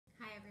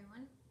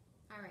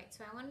All right,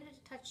 so I wanted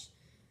to touch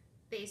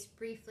base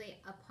briefly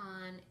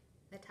upon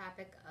the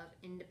topic of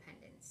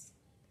independence,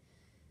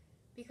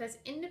 because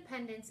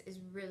independence is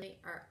really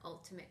our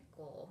ultimate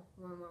goal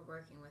when we're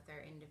working with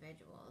our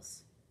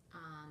individuals.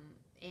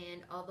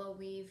 And although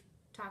we've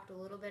talked a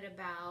little bit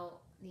about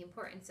the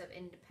importance of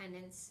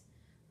independence,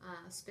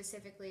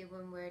 specifically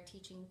when we're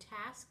teaching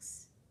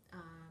tasks,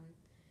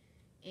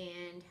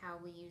 and how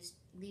we use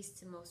least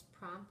to most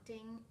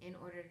prompting in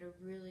order to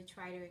really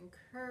try to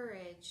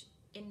encourage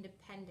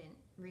independent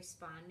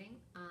responding.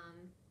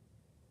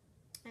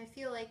 I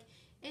feel like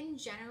in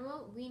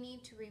general we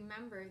need to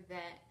remember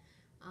that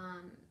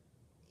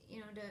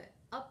to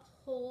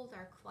uphold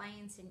our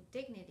clients'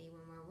 dignity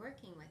when we're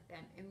working with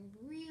them and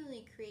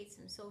really create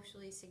some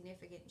socially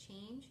significant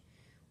change,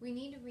 we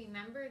need to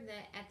remember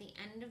that at the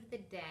end of the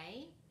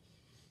day,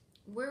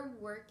 we're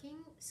working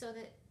so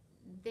that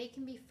they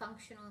can be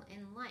functional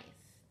in life.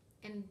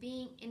 And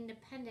being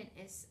independent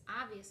is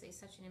obviously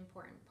such an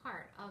important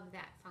part of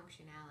that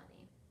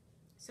functionality.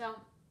 So,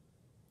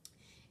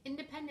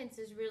 independence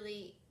is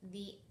really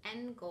the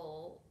end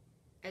goal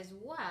as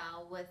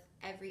well, with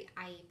every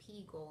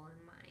IEP goal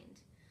in mind.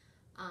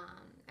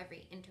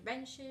 Every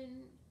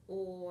intervention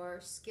or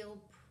skill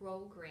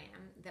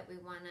program that we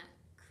want to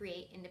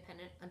create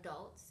independent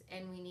adults,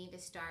 and we need to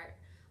start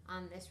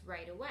on this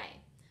right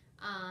away.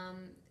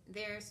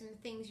 There are some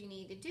things you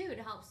need to do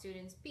to help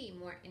students be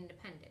more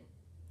independent.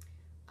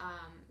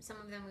 Some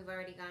of them we've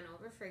already gone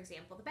over. For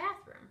example, the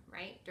bathroom,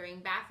 right? During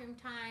bathroom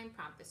time,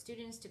 prompt the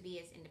students to be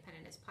as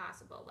independent as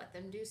possible. Let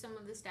them do some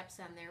of the steps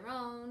on their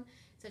own,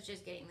 such as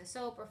getting the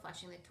soap or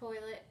flushing the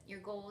toilet. Your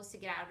goal is to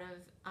get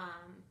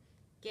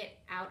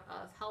out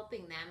of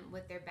helping them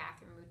with their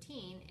bathroom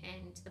routine,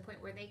 and to the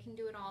point where they can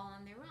do it all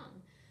on their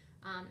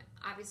own.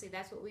 Obviously,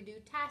 that's what we do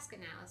task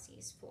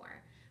analyses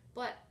for.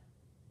 But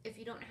if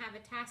you don't have a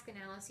task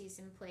analysis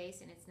in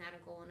place and it's not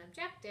a goal and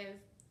objective,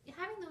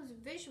 having those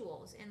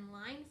visuals in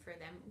line for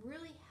them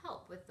really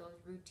help with those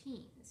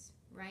routines,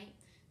 right?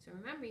 So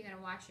remember, you got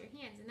to wash your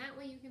hands, and that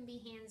way you can be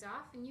hands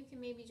off, and you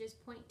can maybe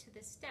just point to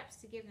the steps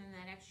to give them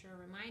that extra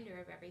reminder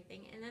of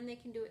everything, and then they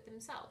can do it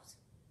themselves.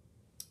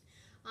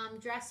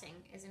 Dressing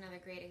is another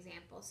great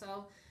example.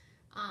 So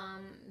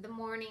the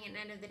morning and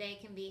end of the day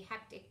can be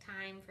hectic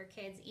time for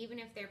kids, even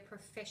if they're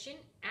proficient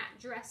at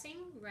dressing,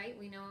 right?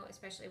 We know,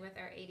 especially with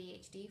our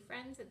ADHD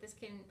friends, that this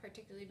can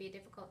particularly be a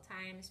difficult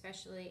time,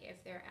 especially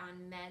if they're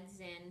on meds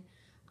and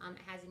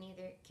it hasn't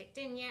either kicked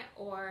in yet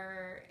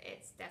or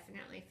it's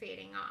definitely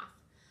fading off.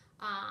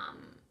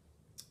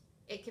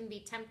 It can be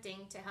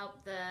tempting to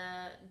help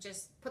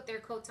just put their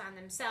coats on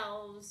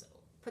themselves,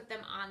 put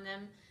them on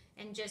them,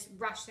 and just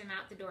rush them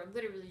out the door,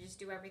 literally just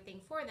do everything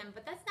for them,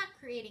 but that's not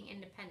creating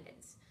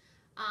independence.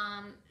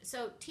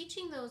 So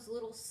teaching those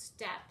little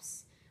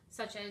steps,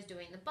 such as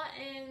doing the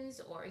buttons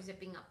or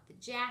zipping up the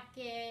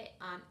jacket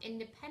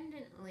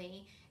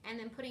independently, and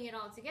then putting it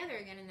all together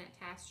again in that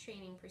task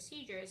training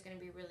procedure is going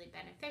to be really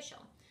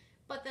beneficial.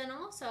 But then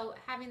also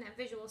having that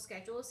visual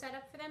schedule set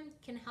up for them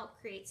can help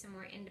create some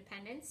more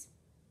independence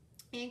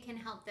and can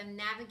help them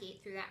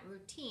navigate through that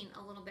routine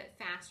a little bit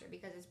faster,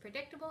 because it's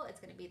predictable. It's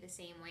going to be the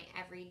same way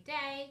every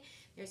day.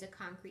 There's a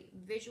concrete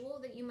visual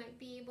that you might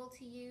be able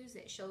to use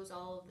that shows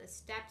all of the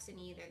steps in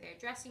either their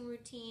dressing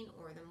routine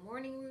or the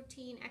morning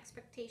routine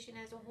expectation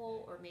as a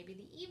whole, or maybe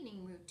the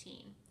evening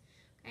routine.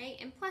 Okay?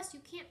 And plus,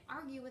 you can't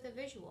argue with a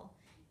visual.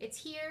 It's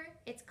here,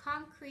 it's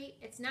concrete,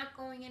 it's not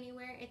going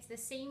anywhere. It's the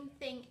same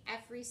thing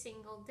every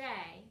single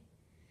day.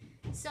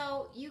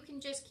 So you can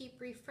just keep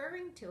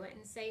referring to it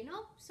and say,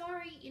 nope,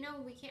 sorry,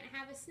 we can't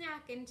have a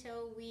snack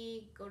until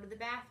we go to the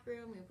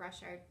bathroom, we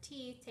brush our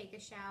teeth, take a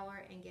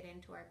shower, and get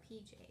into our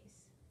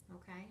PJs,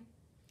 okay?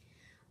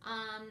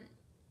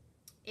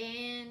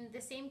 And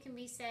the same can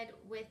be said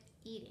with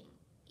eating.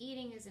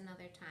 Eating is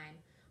another time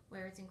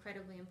where it's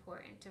incredibly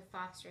important to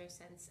foster a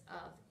sense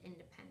of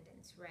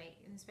independence, right?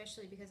 And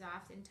especially because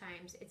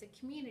oftentimes it's a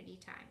community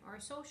time or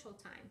a social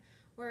time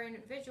where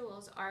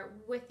individuals are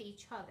with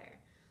each other.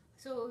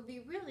 So it would be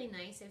really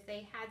nice if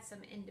they had some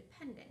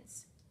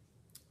independence.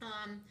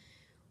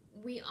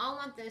 We all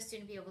want the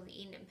student to be able to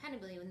eat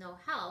independently with no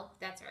help.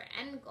 That's our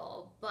end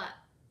goal, but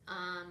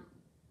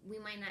we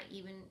might not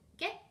even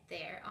get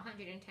there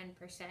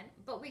 110%,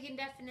 but we can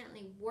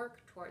definitely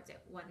work towards it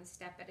one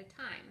step at a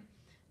time.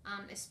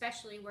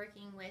 Especially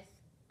working with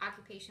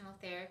occupational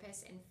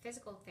therapists and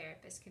physical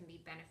therapists can be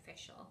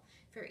beneficial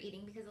for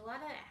eating, because a lot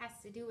of it has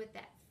to do with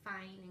that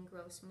fine and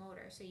gross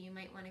motor. So you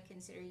might want to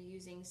consider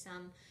using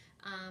some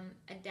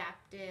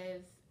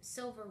adaptive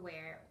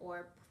silverware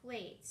or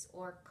plates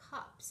or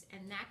cups,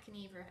 and that can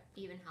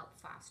even help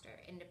foster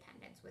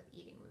independence with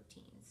eating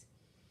routines.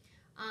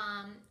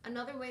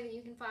 Another way that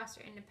you can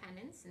foster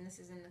independence, and this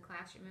is in the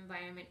classroom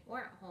environment or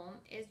at home,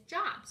 is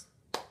jobs.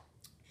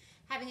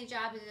 Having a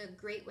job is a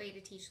great way to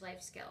teach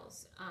life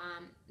skills,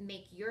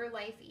 make your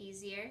life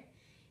easier,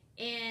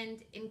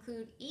 and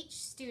include each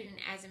student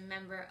as a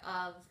member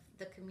of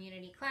the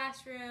community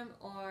classroom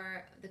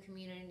or the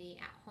community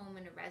at home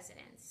in a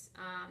residence.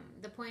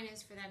 The point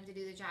is for them to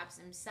do the jobs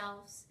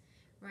themselves,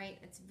 right?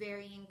 It's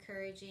very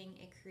encouraging.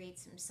 It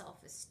creates some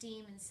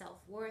self-esteem and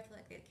self-worth,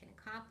 like it can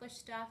accomplish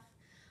stuff.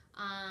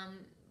 Um,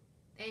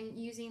 and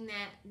using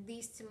that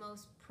least to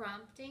most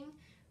prompting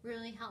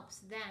really helps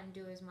them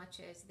do as much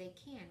as they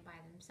can by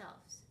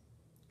themselves.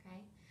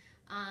 Okay.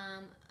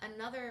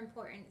 Another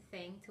important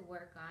thing to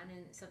work on,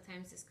 and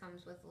sometimes this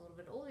comes with a little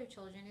bit older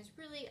children, is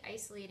really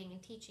isolating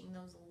and teaching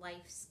those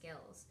life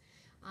skills.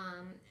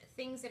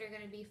 Things that are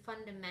going to be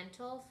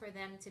fundamental for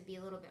them to be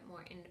a little bit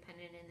more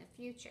independent in the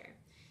future.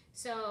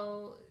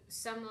 So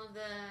some of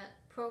the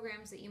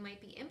programs that you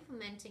might be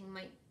implementing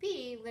might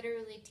be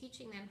literally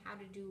teaching them how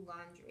to do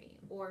laundry,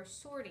 or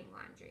sorting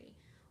laundry,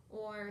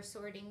 or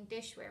sorting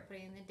dishware,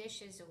 putting the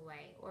dishes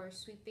away, or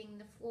sweeping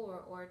the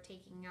floor, or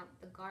taking out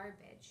the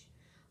garbage.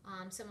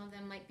 Some of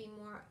them might be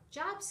more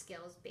job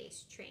skills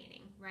based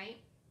training, right?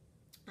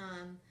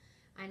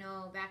 I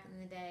know back in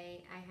the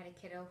day I had a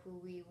kiddo who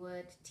we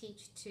would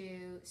teach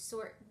to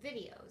sort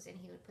videos, and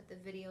he would put the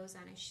videos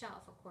on a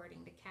shelf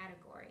according to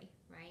category,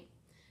 right?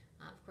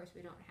 Of course,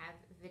 we don't have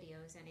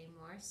videos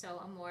anymore,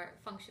 so a more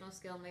functional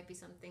skill might be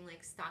something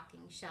like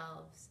stocking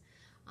shelves,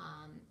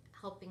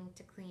 helping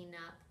to clean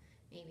up,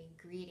 maybe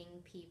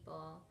greeting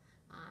people,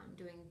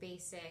 doing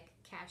basic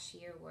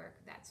cashier work,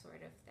 that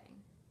sort of thing.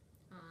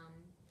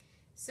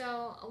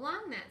 So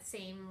along that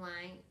same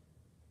line,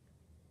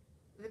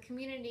 the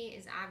community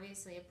is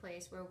obviously a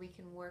place where we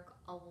can work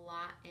a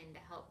lot in to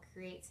help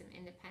create some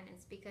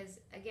independence, because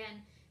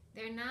again,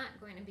 they're not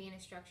going to be in a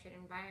structured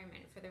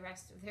environment for the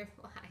rest of their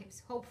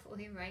lives,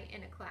 hopefully, right?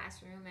 In a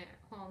classroom, at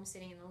home,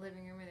 sitting in the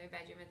living room or their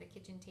bedroom, at the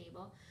kitchen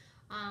table.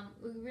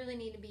 We really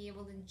need to be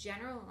able to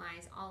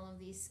generalize all of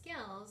these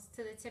skills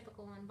to the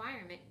typical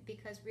environment,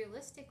 because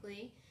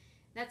realistically,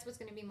 that's what's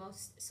going to be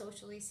most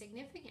socially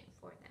significant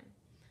for them.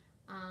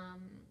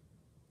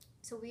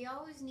 So we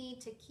always need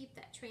to keep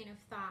that train of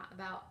thought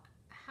about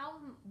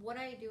what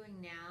I'm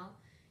doing now,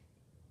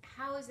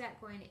 how is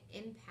that going to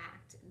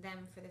impact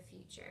them for the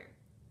future?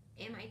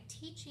 Am I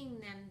teaching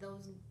them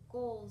those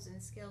goals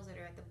and skills that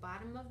are at the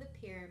bottom of the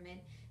pyramid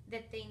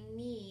that they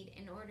need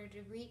in order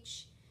to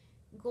reach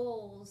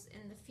goals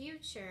in the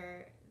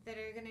future that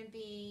are going to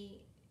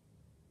be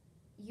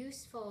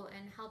useful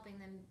and helping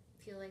them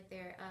feel like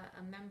they're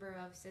a member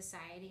of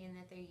society, and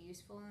that they're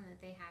useful, and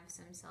that they have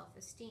some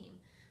self-esteem?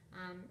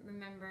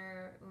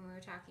 Remember when we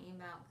were talking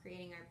about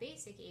creating our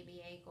basic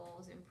ABA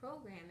goals and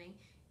programming,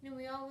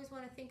 we always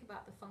want to think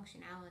about the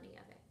functionality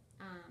of it.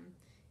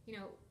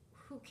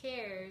 Who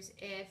cares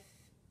if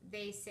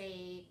they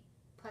say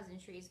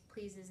pleasantries,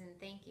 pleases, and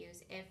thank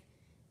yous if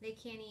they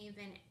can't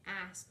even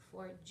ask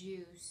for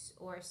juice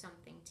or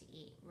something to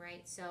eat,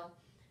 right? So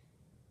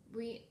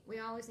we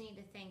always need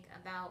to think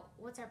about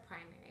what's our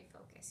primary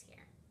focus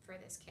here for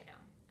this kiddo,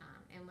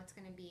 and what's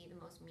going to be the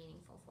most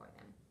meaningful for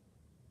them.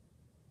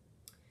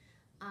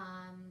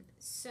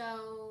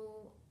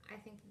 So I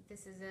think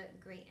this is a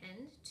great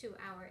end to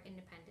our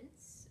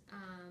independence.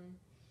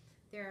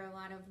 There are a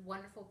lot of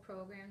wonderful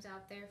programs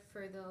out there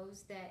for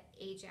those that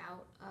age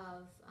out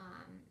of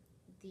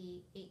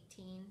the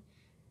 18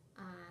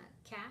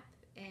 cap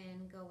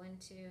and go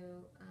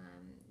into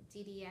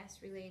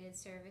DDS related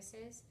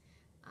services.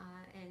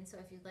 And so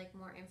if you'd like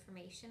more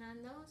information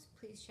on those,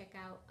 please check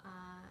out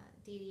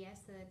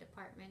DDS, the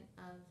Department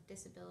of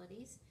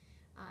Disabilities.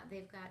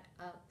 They've got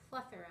a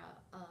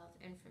plethora of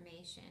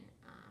information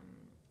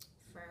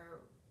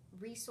for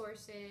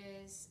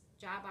resources,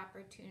 job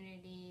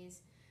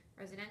opportunities,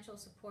 residential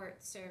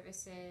support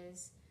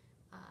services,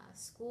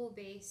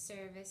 school-based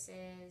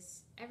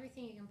services,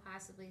 everything you can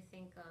possibly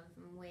think of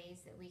in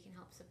ways that we can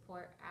help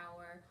support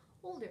our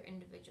older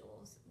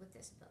individuals with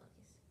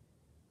disabilities.